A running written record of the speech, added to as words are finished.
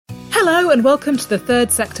Hello and welcome to the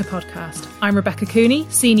Third Sector podcast. I'm Rebecca Cooney,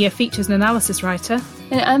 Senior Features and Analysis Writer.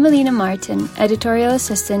 And I'm Alina Martin, Editorial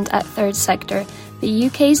Assistant at Third Sector, the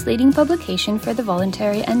UK's leading publication for the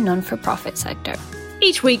voluntary and non-for-profit sector.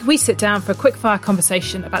 Each week we sit down for a quick-fire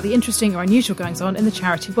conversation about the interesting or unusual goings-on in the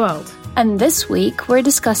charity world. And this week we're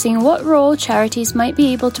discussing what role charities might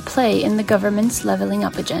be able to play in the government's Levelling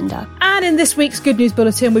Up agenda. And in this week's Good News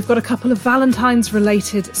Bulletin, we've got a couple of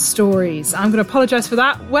Valentine's-related stories. I'm going to apologise for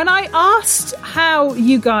that. When I asked how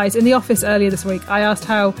you guys, in the office earlier this week, I asked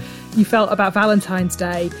how you felt about Valentine's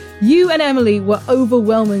Day, you and Emily were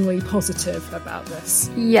overwhelmingly positive about this.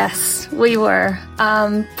 Yes, we were.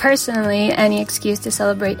 Personally, any excuse to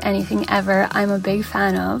celebrate anything ever, I'm a big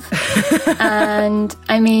fan of. And,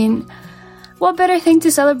 I mean, what better thing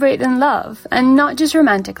to celebrate than love? And not just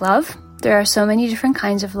romantic love. There are so many different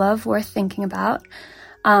kinds of love worth thinking about.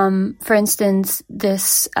 For instance,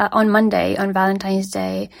 on Monday, on Valentine's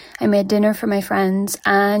Day, I made dinner for my friends,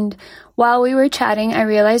 and while we were chatting, I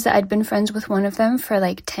realized that I'd been friends with one of them for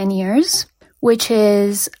like 10 years, which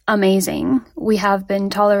is amazing. We have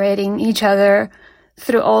been tolerating each other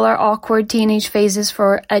through all our awkward teenage phases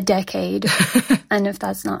for a decade. And if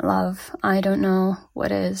that's not love, I don't know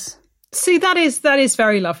what is. See, that is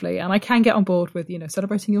very lovely, and I can get on board with,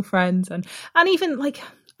 celebrating your friends and even like,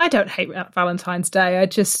 I don't hate Valentine's Day. I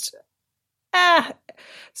just, I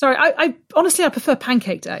honestly, I prefer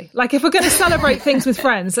Pancake Day. Like, if we're going to celebrate things with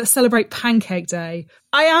friends, let's celebrate Pancake Day.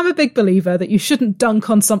 I am a big believer that you shouldn't dunk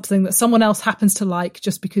on something that someone else happens to like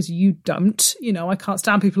just because you don't. I can't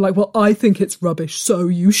stand people like, well, I think it's rubbish, so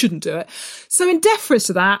you shouldn't do it. So in deference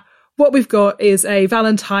to that, what we've got is a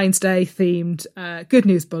Valentine's Day themed Good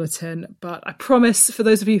News Bulletin, but I promise for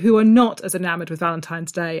those of you who are not as enamoured with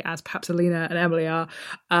Valentine's Day as perhaps Alina and Emily are,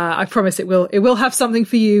 I promise it will have something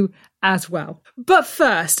for you as well. But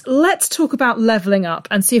first, let's talk about levelling up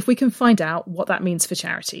and see if we can find out what that means for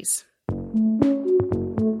charities.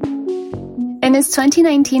 In its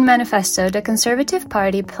 2019 manifesto, the Conservative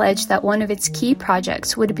Party pledged that one of its key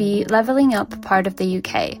projects would be levelling up part of the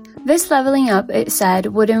UK. This levelling up, it said,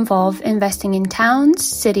 would involve investing in towns,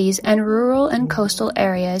 cities, and rural and coastal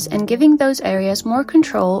areas and giving those areas more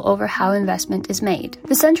control over how investment is made.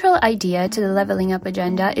 The central idea to the levelling up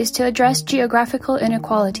agenda is to address geographical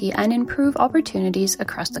inequality and improve opportunities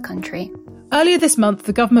across the country. Earlier this month,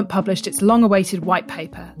 the government published its long-awaited white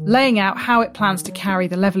paper, laying out how it plans to carry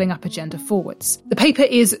the levelling up agenda forwards. The paper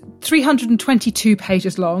is 322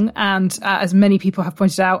 pages long and, as many people have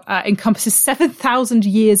pointed out, encompasses 7,000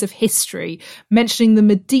 years of history, mentioning the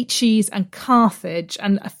Medicis and Carthage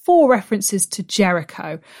and 4 references to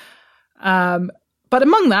Jericho. But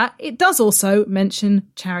among that, it does also mention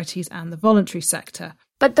charities and the voluntary sector.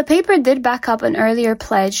 But the paper did back up an earlier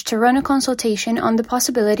pledge to run a consultation on the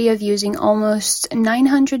possibility of using almost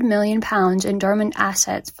 £900 million in dormant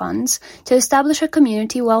assets funds to establish a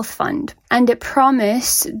community wealth fund. And it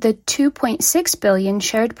promised the £2.6 billion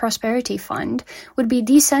Shared Prosperity Fund would be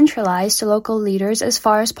decentralised to local leaders as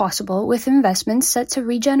far as possible, with investments set to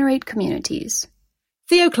regenerate communities.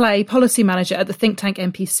 Theo Clay, policy manager at the think tank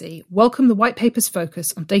MPC, welcomed the white paper's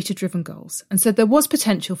focus on data-driven goals and said there was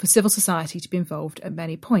potential for civil society to be involved at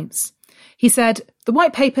many points. He said, the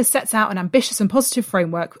white paper sets out an ambitious and positive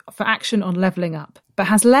framework for action on levelling up, but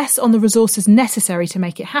has less on the resources necessary to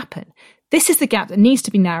make it happen. This is the gap that needs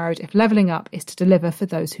to be narrowed if levelling up is to deliver for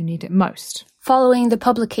those who need it most. Following the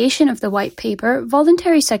publication of the white paper,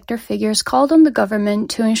 voluntary sector figures called on the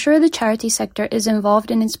government to ensure the charity sector is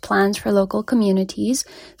involved in its plans for local communities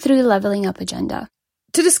through the levelling up agenda.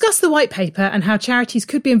 To discuss the white paper and how charities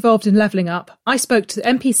could be involved in levelling up, I spoke to the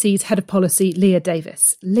MPC's head of policy, Leah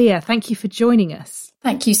Davis. Leah, thank you for joining us.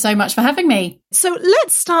 Thank you so much for having me. So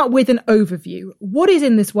let's start with an overview. What is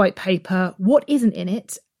in this white paper? What isn't in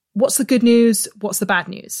it? What's the good news? What's the bad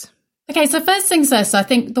news? Okay, so first things first, I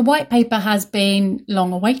think the white paper has been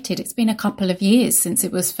long awaited. It's been a couple of years since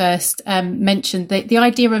it was first mentioned. The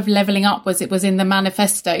idea of levelling up was in the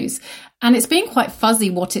manifestos, and it's been quite fuzzy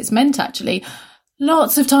what it's meant, actually.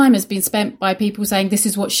 Lots of time has been spent by people saying this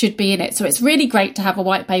is what should be in it. So it's really great to have a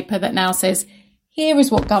white paper that now says, here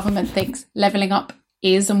is what government thinks levelling up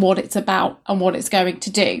is and what it's about and what it's going to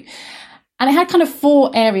do. And it had kind of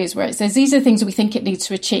 4 areas where it says these are the things we think it needs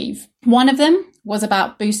to achieve. One of them was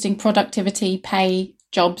about boosting productivity, pay,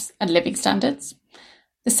 jobs and living standards.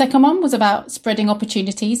 The second one was about spreading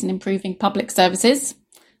opportunities and improving public services.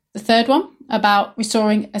 The third one about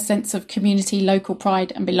restoring a sense of community, local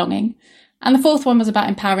pride and belonging. And the fourth one was about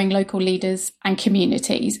empowering local leaders and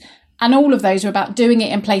communities. And all of those were about doing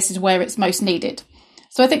it in places where it's most needed.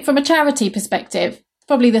 So I think from a charity perspective,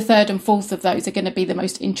 probably the third and fourth of those are going to be the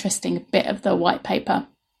most interesting bit of the white paper.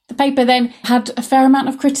 The paper then had a fair amount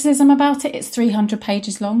of criticism about it. It's 300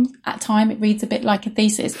 pages long. At time, it reads a bit like a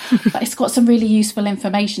thesis, but it's got some really useful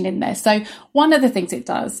information in there. So one of the things it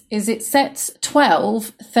does is it sets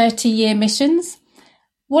 12 30-year missions.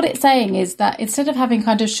 What it's saying is that instead of having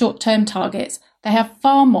kind of short-term targets, they have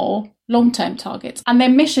far more long-term targets. And they're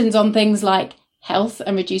missions on things like health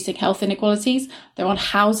and reducing health inequalities. They're on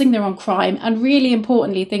housing, they're on crime, and really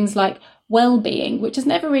importantly, things like well-being, which has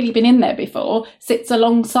never really been in there before, sits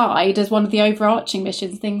alongside as one of the overarching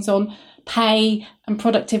missions, things on pay and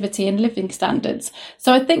productivity and living standards.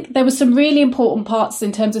 So I think there were some really important parts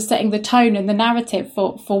in terms of setting the tone and the narrative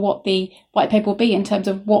for what the white paper will be in terms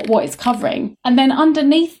of what it's covering. And then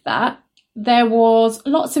underneath that, there was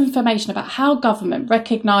lots of information about how government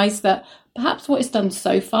recognised that perhaps what it's done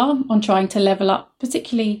so far on trying to level up,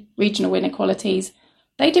 particularly regional inequalities,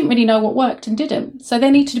 they didn't really know what worked and didn't. So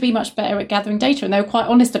they needed to be much better at gathering data, and they were quite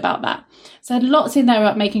honest about that. So I had lots in there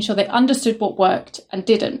about making sure they understood what worked and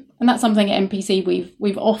didn't. And that's something at MPC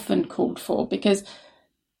we've often called for, because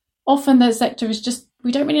often the sector is just,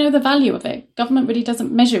 we don't really know the value of it. Government really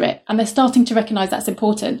doesn't measure it, and they're starting to recognise that's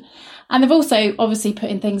important. And they've also obviously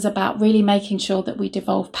put in things about really making sure that we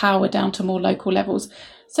devolve power down to more local levels.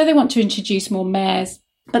 So they want to introduce more mayors.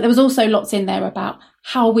 But there was also lots in there about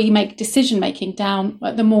how we make decision making down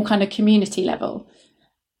at the more kind of community level.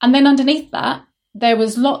 And then underneath that, there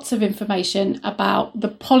was lots of information about the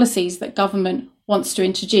policies that government wants to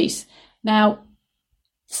introduce. Now,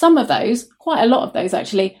 some of those, quite a lot of those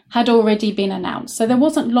actually, had already been announced. So there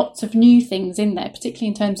wasn't lots of new things in there, particularly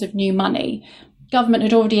in terms of new money. Government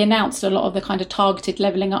had already announced a lot of the kind of targeted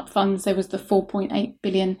levelling up funds. There was the 4.8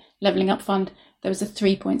 billion levelling up fund. There was a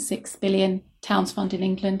 3.6 billion Towns Fund in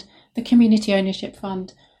England, the Community Ownership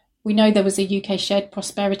Fund. We know there was a UK Shared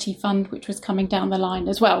Prosperity Fund, which was coming down the line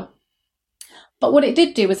as well. But what it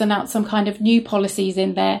did do was announce some kind of new policies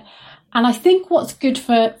in there. And I think what's good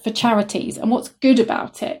for charities and what's good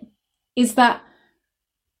about it is that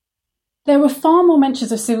there were far more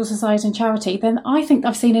mentions of civil society and charity than I think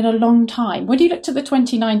I've seen in a long time. When you looked at the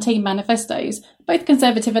 2019 manifestos, both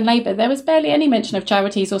Conservative and Labour, there was barely any mention of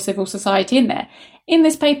charities or civil society in there. In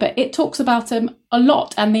this paper, it talks about them a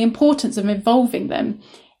lot and the importance of involving them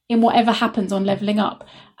in whatever happens on levelling up.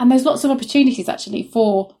 And there's lots of opportunities actually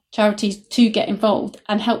for charities to get involved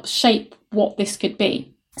and help shape what this could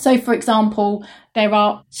be. So, for example, there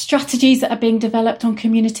are strategies that are being developed on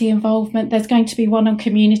community involvement. There's going to be one on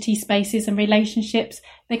community spaces and relationships.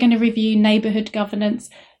 They're going to review neighbourhood governance.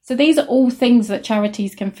 So these are all things that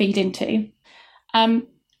charities can feed into. On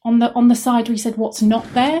the side, we said, what's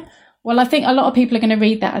not there? Well, I think a lot of people are going to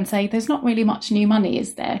read that and say, there's not really much new money,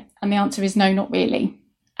 is there? And the answer is no, not really.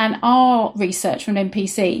 And our research from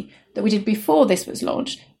MPC that we did before this was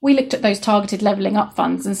launched, we looked at those targeted levelling up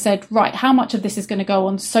funds and said, right, how much of this is going to go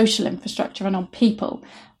on social infrastructure and on people?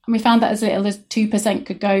 And we found that as little as 2%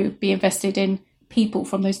 could be invested in people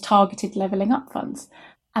from those targeted levelling up funds.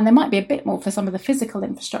 And there might be a bit more for some of the physical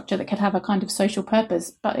infrastructure that could have a kind of social purpose,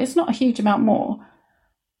 but it's not a huge amount more.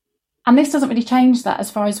 And this doesn't really change that as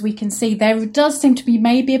far as we can see. There does seem to be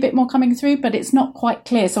maybe a bit more coming through, but it's not quite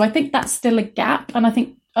clear. So I think that's still a gap. And I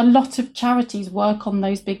think a lot of charities work on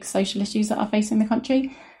those big social issues that are facing the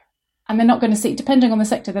country. And they're not going to see, depending on the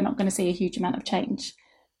sector, they're not going to see a huge amount of change.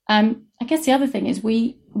 I guess the other thing is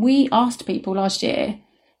we asked people last year,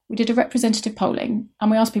 we did a representative polling,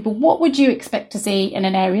 and we asked people, what would you expect to see in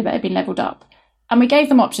an area that had been levelled up? And we gave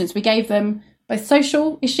them options. We gave them both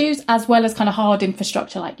social issues as well as kind of hard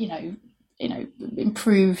infrastructure, like,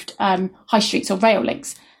 improved high streets or rail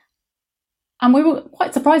links. And we were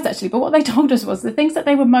quite surprised, actually. But what they told us was the things that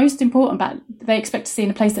they were most important about, they expect to see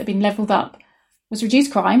in a place that had been levelled up, was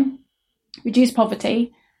reduced crime, reduced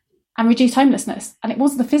poverty, and reduced homelessness. And it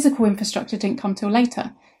was the physical infrastructure didn't come till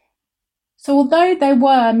later. So although there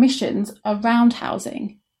were missions around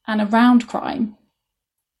housing and around crime,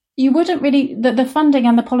 you wouldn't really, the funding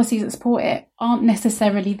and the policies that support it aren't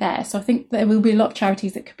necessarily there. So I think there will be a lot of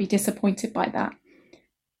charities that could be disappointed by that.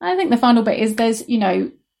 I think the final bit is there's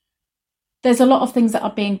a lot of things that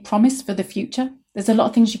are being promised for the future. There's a lot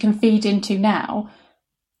of things you can feed into now,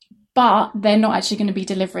 but they're not actually going to be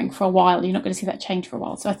delivering for a while. You're not going to see that change for a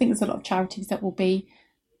while. So I think there's a lot of charities that will be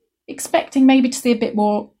expecting maybe to see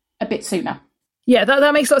a bit sooner. Yeah,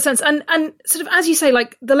 that makes a lot of sense. And sort of, as you say,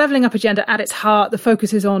 like the levelling up agenda at its heart, the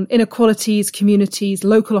focus is on inequalities, communities,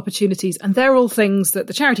 local opportunities. And they're all things that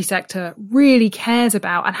the charity sector really cares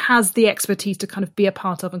about and has the expertise to kind of be a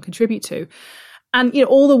part of and contribute to. And,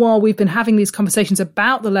 all the while we've been having these conversations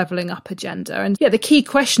about the levelling up agenda. And the key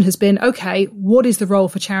question has been, OK, what is the role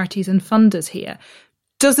for charities and funders here?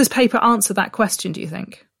 Does this paper answer that question, do you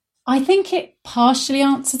think? I think it partially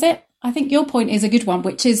answers it. I think your point is a good one,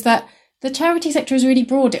 which is that the charity sector is really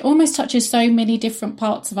broad. It almost touches so many different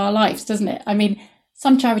parts of our lives, doesn't it? I mean,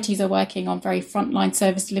 some charities are working on very frontline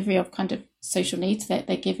service delivery of kind of social needs. They're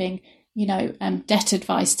giving, debt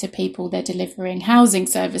advice to people. They're delivering housing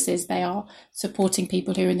services. They are supporting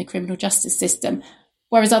people who are in the criminal justice system.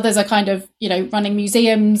 Whereas others are kind of, running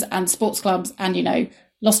museums and sports clubs and,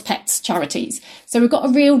 lost pets charities. So we've got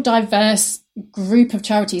a real diverse group of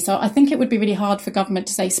charities. So I think it would be really hard for government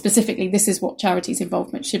to say specifically this is what charities'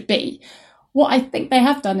 involvement should be. What I think they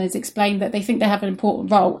have done is explain that they think they have an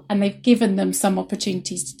important role and they've given them some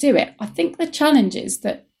opportunities to do it. I think the challenges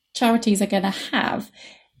that charities are going to have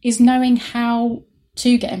is knowing how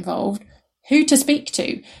to get involved, who to speak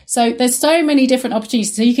to. So there's so many different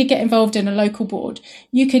opportunities. So you could get involved in a local board.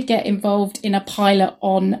 You could get involved in a pilot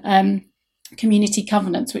on community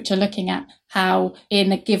covenants, which are looking at how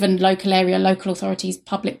in a given local area, local authorities,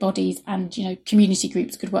 public bodies and, community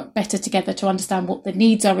groups could work better together to understand what the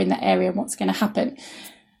needs are in that area and what's going to happen.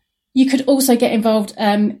 You could also get involved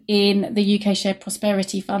in the UK Shared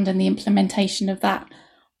Prosperity Fund and the implementation of that.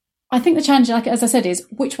 I think the challenge, like as I said, is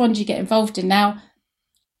which one do you get involved in? Now,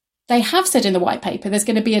 they have said in the white paper there's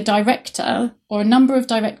going to be a director or a number of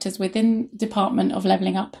directors within the Department of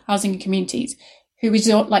Levelling Up Housing and Communities who is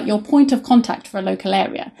your point of contact for a local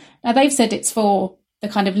area. Now, they've said it's for the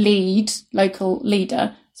kind of local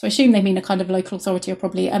leader. So I assume they mean a kind of local authority or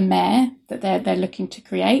probably a mayor that they're looking to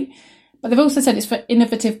create. But they've also said it's for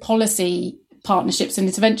innovative policy partnerships and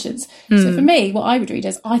interventions. So for me, what I would read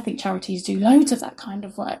is I think charities do loads of that kind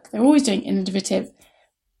of work. They're always doing innovative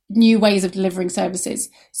new ways of delivering services.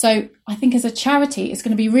 So I think as a charity, it's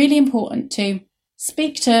going to be really important to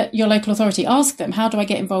speak to your local authority, ask them, how do I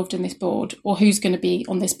get involved in this board or who's going to be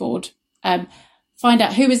on this board? Find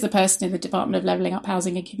out who is the person in the Department of Levelling Up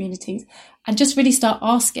Housing and Communities and just really start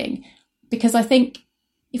asking. Because I think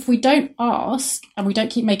if we don't ask and we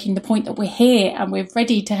don't keep making the point that we're here and we're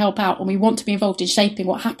ready to help out and we want to be involved in shaping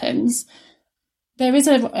what happens, there is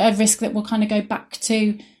a risk that we'll kind of go back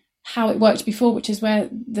to how it worked before, which is where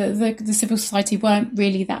the civil society weren't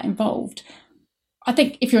really that involved. I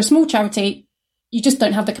think if you're a small charity, you just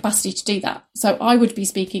don't have the capacity to do that. So I would be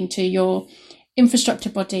speaking to your infrastructure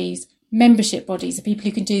bodies, membership bodies, the people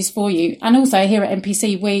who can do this for you. And also here at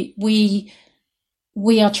NPC,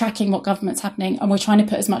 we are tracking what government's happening and we're trying to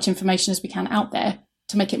put as much information as we can out there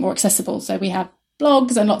to make it more accessible. So we have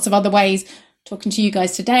blogs and lots of other ways. Talking to you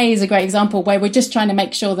guys today is a great example where we're just trying to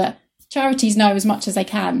make sure that charities know as much as they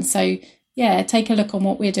can. So yeah, take a look on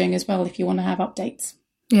what we're doing as well if you want to have updates.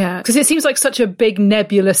 Yeah, because it seems like such a big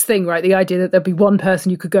nebulous thing, right? The idea that there'd be one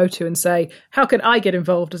person you could go to and say, how can I get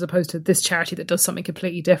involved, as opposed to this charity that does something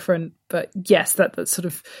completely different. But yes, that's sort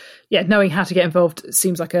of, knowing how to get involved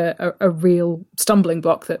seems like a real stumbling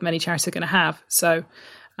block that many charities are going to have. So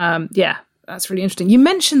that's really interesting. You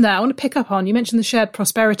mentioned that, I want to pick up on, you mentioned the Shared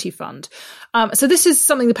Prosperity Fund. So this is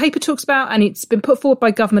something the paper talks about, and it's been put forward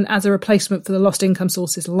by government as a replacement for the lost income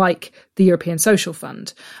sources like the European Social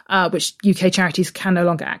Fund, which UK charities can no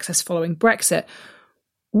longer access following Brexit.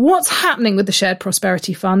 What's happening with the Shared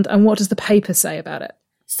Prosperity Fund and what does the paper say about it?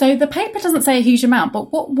 So the paper doesn't say a huge amount,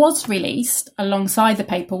 but what was released alongside the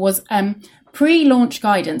paper was pre-launch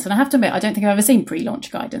guidance. And I have to admit, I don't think I've ever seen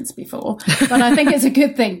pre-launch guidance before, but I think it's a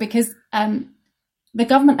good thing because the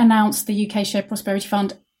government announced the UK Shared Prosperity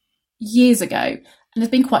Fund years ago, and it's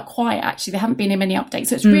been quite quiet actually. There haven't been many updates,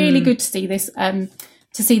 so it's really good to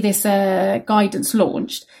see this guidance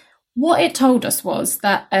launched. What it told us was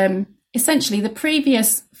that essentially the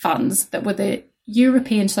previous funds that were the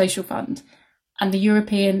European Social Fund and the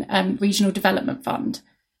European Regional Development Fund,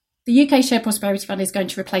 the UK Shared Prosperity Fund is going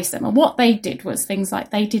to replace them. And what they did was things like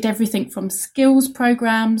they did everything from skills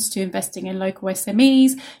programs to investing in local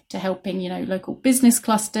SMEs to helping, local business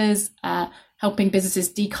clusters, helping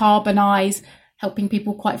businesses decarbonise, helping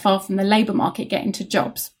people quite far from the labour market get into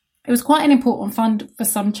jobs. It was quite an important fund for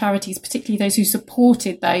some charities, particularly those who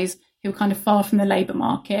supported those who were kind of far from the labour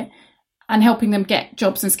market and helping them get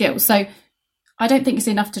jobs and skills. So I don't think it's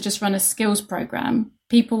enough to just run a skills programme.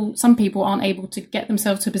 Some people aren't able to get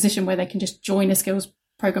themselves to a position where they can just join a skills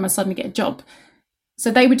programme and suddenly get a job.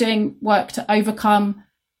 So they were doing work to overcome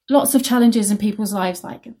lots of challenges in people's lives,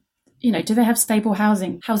 like, do they have stable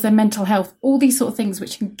housing? How's their mental health? All these sort of things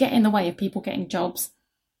which can get in the way of people getting jobs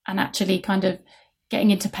and actually kind of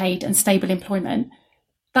getting into paid and stable employment.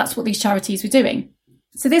 That's what these charities were doing.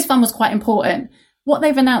 So this fund was quite important. What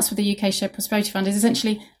they've announced with the UK Shared Prosperity Fund is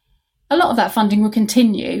essentially a lot of that funding will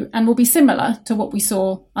continue and will be similar to what we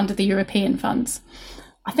saw under the European funds.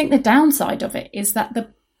 I think the downside of it is that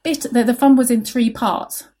bit that the fund was in 3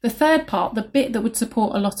 parts. The third part, the bit that would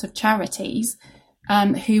support a lot of charities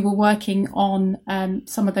who were working on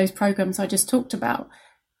some of those programs I just talked about,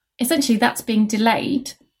 essentially that's being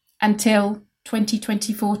delayed until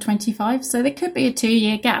 2024-25. So there could be a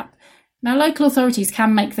 2-year gap. Now, local authorities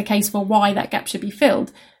can make the case for why that gap should be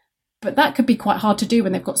filled, but that could be quite hard to do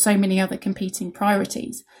when they've got so many other competing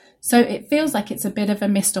priorities. So it feels like it's a bit of a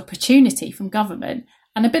missed opportunity from government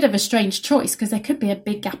and a bit of a strange choice, because there could be a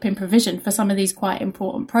big gap in provision for some of these quite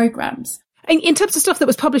important programmes. In terms of stuff that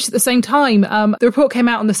was published at the same time, the report came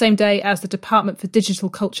out on the same day as the Department for Digital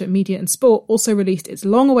Culture, Media and Sport also released its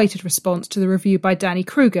long-awaited response to the review by Danny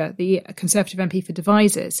Kruger, the Conservative MP for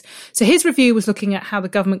Devizes. So his review was looking at how the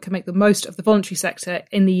government can make the most of the voluntary sector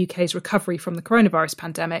in the UK's recovery from the coronavirus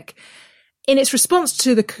pandemic. In its response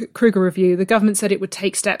to the Kruger review, the government said it would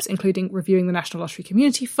take steps including reviewing the National Lottery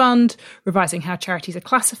Community Fund, revising how charities are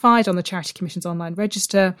classified on the Charity Commission's online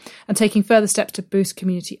register, and taking further steps to boost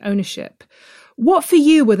community ownership. What for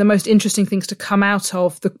you were the most interesting things to come out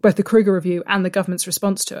of both the Kruger review and the government's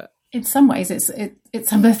response to it? In some ways, it's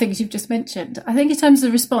some of the things you've just mentioned. I think in terms of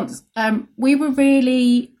the response, we were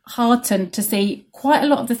really heartened to see quite a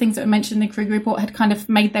lot of the things that were mentioned in the Kruger report had kind of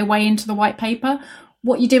made their way into the white paper.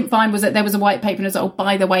 What you didn't find was that there was a white paper and it was, oh,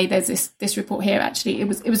 by the way, there's this report here. Actually, it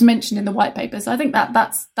was mentioned in the white paper. So I think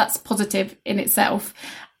that's positive in itself,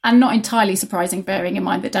 and not entirely surprising, bearing in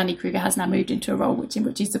mind that Danny Kruger has now moved into a role in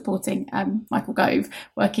which he's supporting Michael Gove,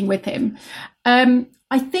 working with him.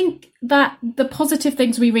 I think that the positive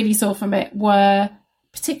things we really saw from it were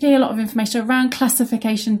particularly a lot of information around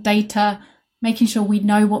classification data, making sure we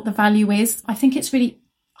know what the value is. I think it's really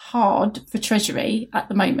hard for Treasury at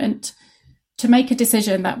the moment to make a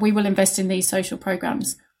decision that we will invest in these social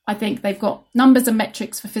programmes. I think they've got numbers and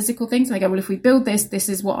metrics for physical things. And they go, well, if we build this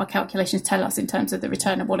is what our calculations tell us in terms of the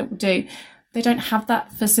return and what it will do. They don't have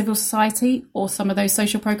that for civil society or some of those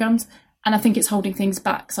social programmes. And I think it's holding things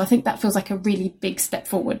back. So I think that feels like a really big step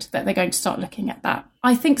forward that they're going to start looking at that.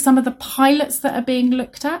 I think some of the pilots that are being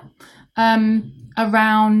looked at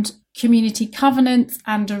around community covenants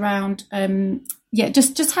and around,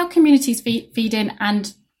 just how communities feed in,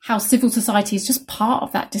 and how civil society is just part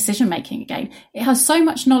of that decision-making again. It has so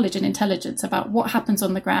much knowledge and intelligence about what happens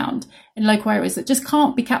on the ground in local areas that just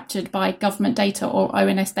can't be captured by government data or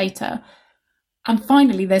ONS data. And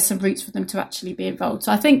finally, there's some routes for them to actually be involved.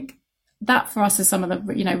 So I think that for us is some of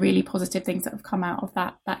the really positive things that have come out of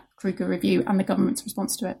that Kruger review and the government's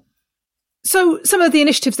response to it. So some of the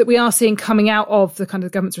initiatives that we are seeing coming out of the kind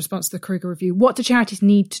of government's response to the Kruger review, what do charities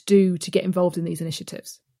need to do to get involved in these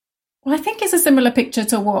initiatives? Well, I think it's a similar picture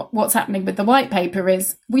to what's happening with the white paper.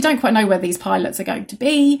 Is we don't quite know where these pilots are going to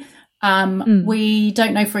be. We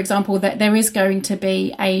don't know, for example, that there is going to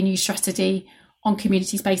be a new strategy on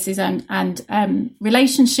community spaces and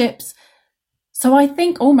relationships. So I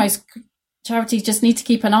think almost charities just need to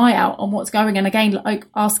keep an eye out on what's going, and again,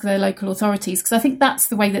 ask their local authorities, because I think that's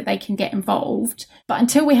the way that they can get involved. But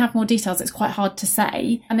until we have more details, it's quite hard to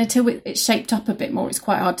say. And until it's shaped up a bit more, it's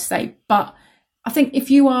quite hard to say. But I think if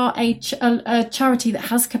you are a charity that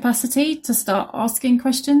has capacity to start asking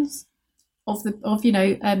questions of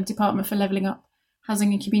Department for Levelling Up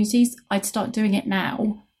Housing and Communities, I'd start doing it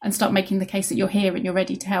now and start making the case that you're here and you're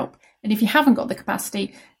ready to help. And if you haven't got the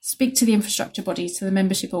capacity, speak to the infrastructure bodies, to the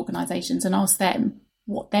membership organisations, and ask them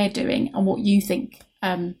what they're doing and what you think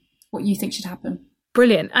should happen.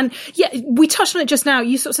 Brilliant. And yeah, we touched on it just now.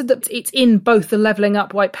 You sort of said that it's in both the Levelling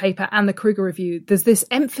Up white paper and the Kruger review. There's this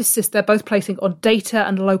emphasis they're both placing on data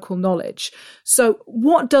and local knowledge. So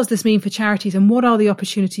what does this mean for charities, and what are the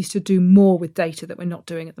opportunities to do more with data that we're not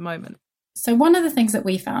doing at the moment? So one of the things that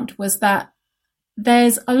we found was that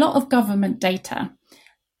there's a lot of government data.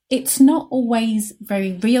 It's not always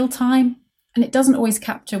very real time, and it doesn't always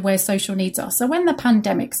capture where social needs are. So when the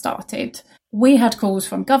pandemic started, we had calls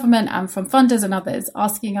from government and from funders and others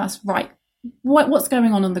asking us, right, what's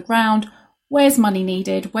going on the ground? Where's money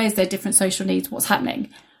needed? Where's their different social needs? What's happening?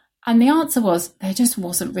 And the answer was there just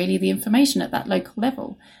wasn't really the information at that local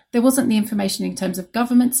level. There wasn't the information in terms of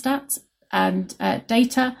government stats and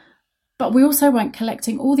data, but we also weren't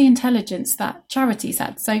collecting all the intelligence that charities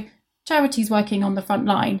had. So charities working on the front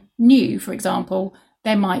line knew, for example,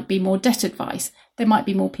 there might be more debt advice. There might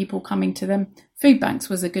be more people coming to them. Food banks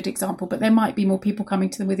was a good example, but there might be more people coming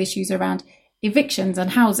to them with issues around evictions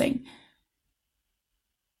and housing.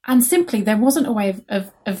 And simply, there wasn't a way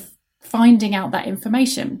of finding out that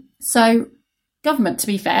information. So government, to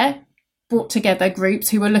be fair, brought together groups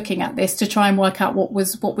who were looking at this to try and work out what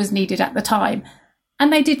was needed at the time.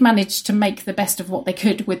 And they did manage to make the best of what they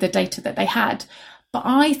could with the data that they had. But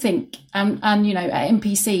I think, and you know, at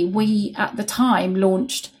MPC, we at the time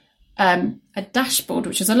launched a dashboard,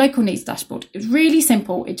 which was a local needs dashboard. It was really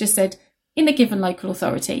simple. It just said, in a given local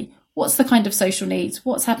authority, what's the kind of social needs?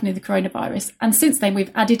 What's happening with the coronavirus? And since then,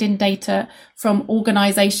 we've added in data from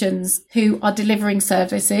organisations who are delivering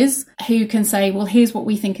services, who can say, well, here's what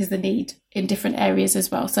we think is the need in different areas as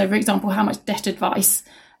well. So, for example, how much debt advice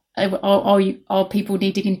are people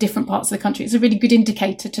needing in different parts of the country? It's a really good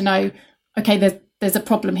indicator to know, okay, there's a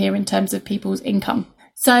problem here in terms of people's income.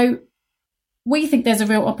 So we think there's a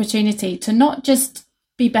real opportunity to not just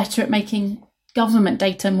be better at making government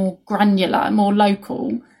data more granular and more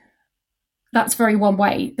local. That's very one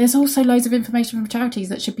way. There's also loads of information from charities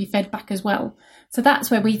that should be fed back as well. So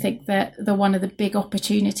that's where we think that one of the big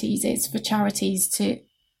opportunities is for charities to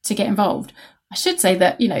get involved. I should say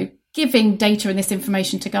that, you know, giving data and this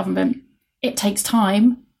information to government, it takes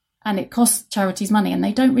time and it costs charities money, and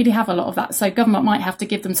they don't really have a lot of that. So government might have to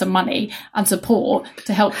give them some money and support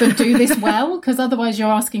to help them do this well, because otherwise you're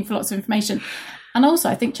asking for lots of information. And also,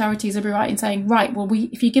 I think charities will be right in saying, right, well,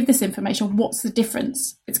 if you give this information, what's the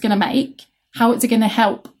difference it's going to make? How is it going to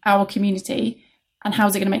help our community? And how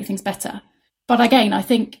is it going to make things better? But again, I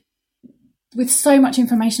think with so much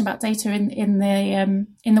information about data in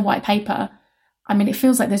the white paper, I mean, it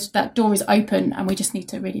feels like that door is open and we just need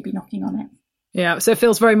to really be knocking on it. Yeah, so it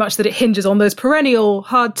feels very much that it hinges on those perennial,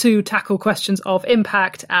 hard to tackle questions of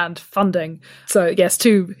impact and funding. So yes,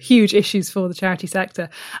 two huge issues for the charity sector.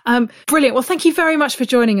 Brilliant. Well, thank you very much for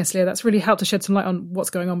joining us, Leah. That's really helped to shed some light on what's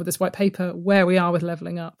going on with this white paper, where we are with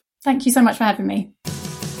Levelling Up. Thank you so much for having me.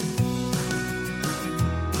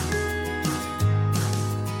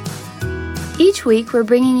 Each week, we're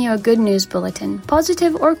bringing you a good news bulletin,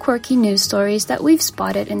 positive or quirky news stories that we've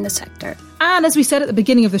spotted in the sector. And as we said at the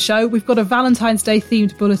beginning of the show, we've got a Valentine's Day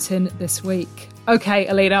themed bulletin this week. Okay,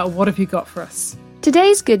 Alina, what have you got for us?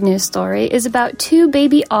 Today's good news story is about two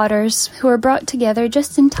baby otters who were brought together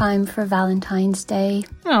just in time for Valentine's Day.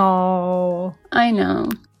 Oh, I know.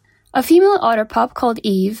 A female otter pup called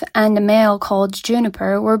Eve and a male called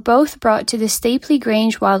Juniper were both brought to the Stapley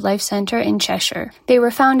Grange Wildlife Centre in Cheshire. They were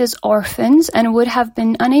found as orphans and would have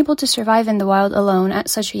been unable to survive in the wild alone at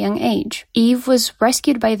such a young age. Eve was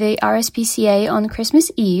rescued by the RSPCA on Christmas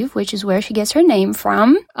Eve, which is where she gets her name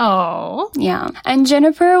from. oh, Yeah. And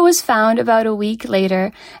Juniper was found about a week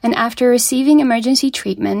later, and after receiving emergency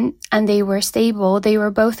treatment and they were stable, they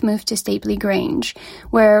were both moved to Stapley Grange,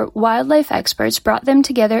 where wildlife experts brought them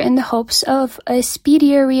together in the hopes of a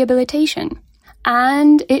speedier rehabilitation.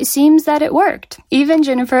 And it seems that it worked. Eve and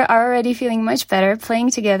Juniper are already feeling much better, playing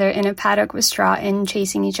together in a paddock with straw and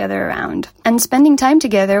chasing each other around. And spending time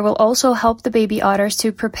together will also help the baby otters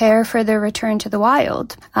to prepare for their return to the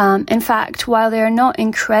wild. In fact, while they are not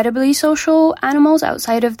incredibly social animals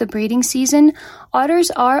outside of the breeding season, otters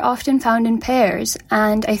are often found in pairs.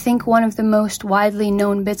 And I think one of the most widely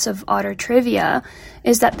known bits of otter trivia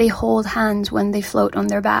is that they hold hands when they float on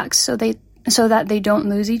their backs, so that they don't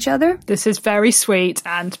lose each other. this is very sweet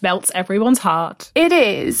and melts everyone's heart. It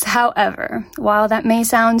is, however, while that may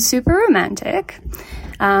sound super romantic,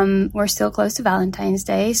 we're still close to Valentine's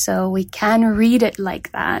Day, so we can read it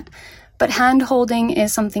like that. But hand-holding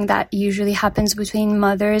is something that usually happens between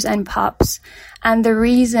mothers and pups, and the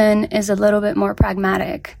reason is a little bit more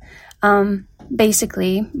pragmatic.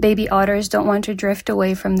 Basically, baby otters don't want to drift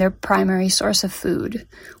away from their primary source of food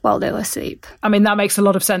while they're asleep. I mean, that makes a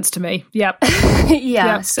lot of sense to me. Yep.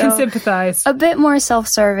 Yeah, Yep. so Can sympathise. a bit more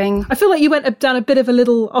self-serving. I feel like you went down a bit of a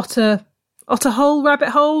little otter rabbit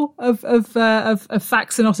hole of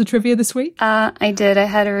facts and otter trivia this week. I did. I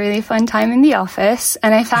had a really fun time in the office,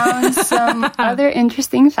 and I found some other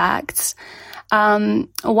interesting facts.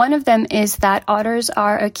 One of them is that otters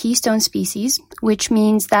are a keystone species, which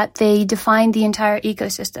means that they define the entire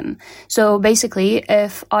ecosystem. So basically,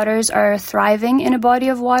 if otters are thriving in a body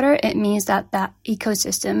of water, it means that that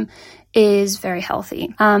ecosystem is very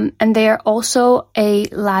healthy. And they are also a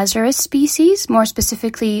Lazarus species, more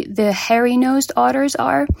specifically the hairy-nosed otters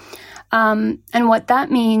are. And what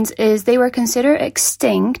that means is they were considered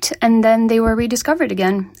extinct and then they were rediscovered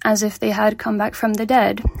again as if they had come back from the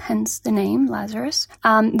dead, hence the name Lazarus.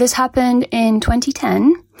 This happened in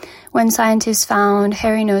 2010 when scientists found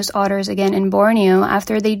hairy-nosed otters again in Borneo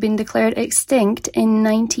after they'd been declared extinct in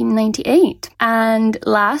 1998. And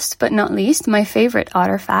last but not least, my favorite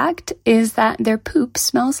otter fact is that their poop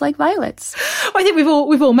smells like violets. I think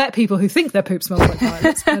we've all met people who think their poop smells like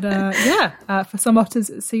violets, but for some otters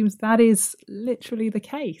it seems that is literally the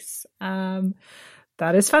case.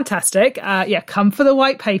 That is fantastic. Come for the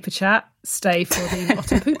white paper chat, stay for the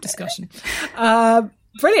otter poop discussion.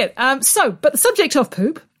 Brilliant. But the subject of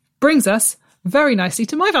poop brings us very nicely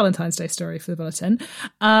to my Valentine's Day story for the bulletin,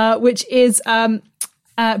 which is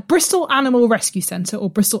Bristol Animal Rescue Centre, or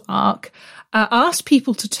Bristol ARC, asked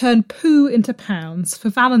people to turn poo into pounds for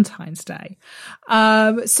Valentine's Day.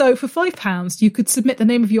 So for £5, you could submit the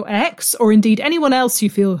name of your ex, or indeed anyone else you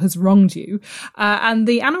feel has wronged you, and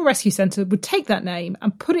the Animal Rescue Centre would take that name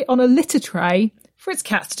and put it on a litter tray for its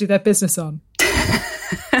cats to do their business on.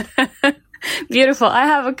 Beautiful. I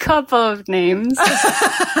have a couple of names.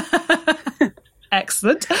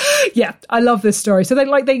 Excellent. Yeah, I love this story. So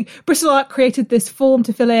Bristol ARC created this form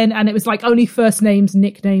to fill in, and it was like only first names,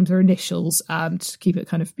 nicknames, or initials, to keep it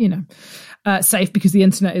kind of, safe, because the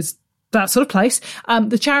internet is that sort of place.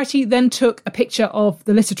 The charity then took a picture of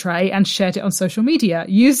the litter tray and shared it on social media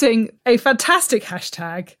using a fantastic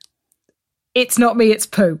hashtag, "It's not me, it's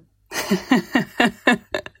poo."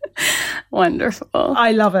 Wonderful.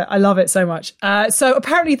 I love it. I love it so much. So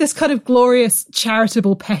apparently this kind of glorious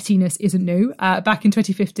charitable pettiness isn't new. Back in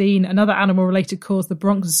 2015, another animal-related cause, the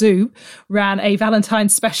Bronx Zoo, ran a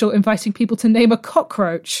Valentine's special inviting people to name a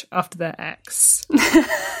cockroach after their ex.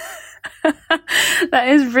 That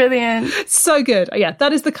is brilliant. So good. Yeah,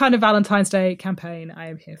 that is the kind of Valentine's Day campaign I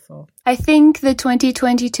am here for. I think the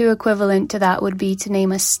 2022 equivalent to that would be to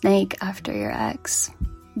name a snake after your ex.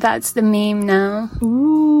 That's the meme now.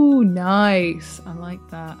 Ooh, nice. I like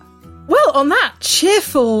that. Well, on that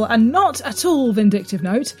cheerful and not at all vindictive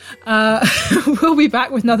note, we'll be back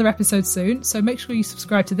with another episode soon. So make sure you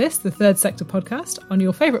subscribe to this, the Third Sector podcast, on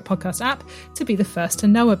your favourite podcast app to be the first to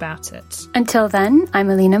know about it. Until then, I'm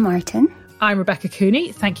Alina Martin. I'm Rebecca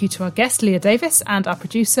Cooney. Thank you to our guest, Leah Davis, and our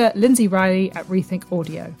producer, Lindsay Riley at Rethink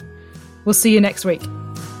Audio. We'll see you next week.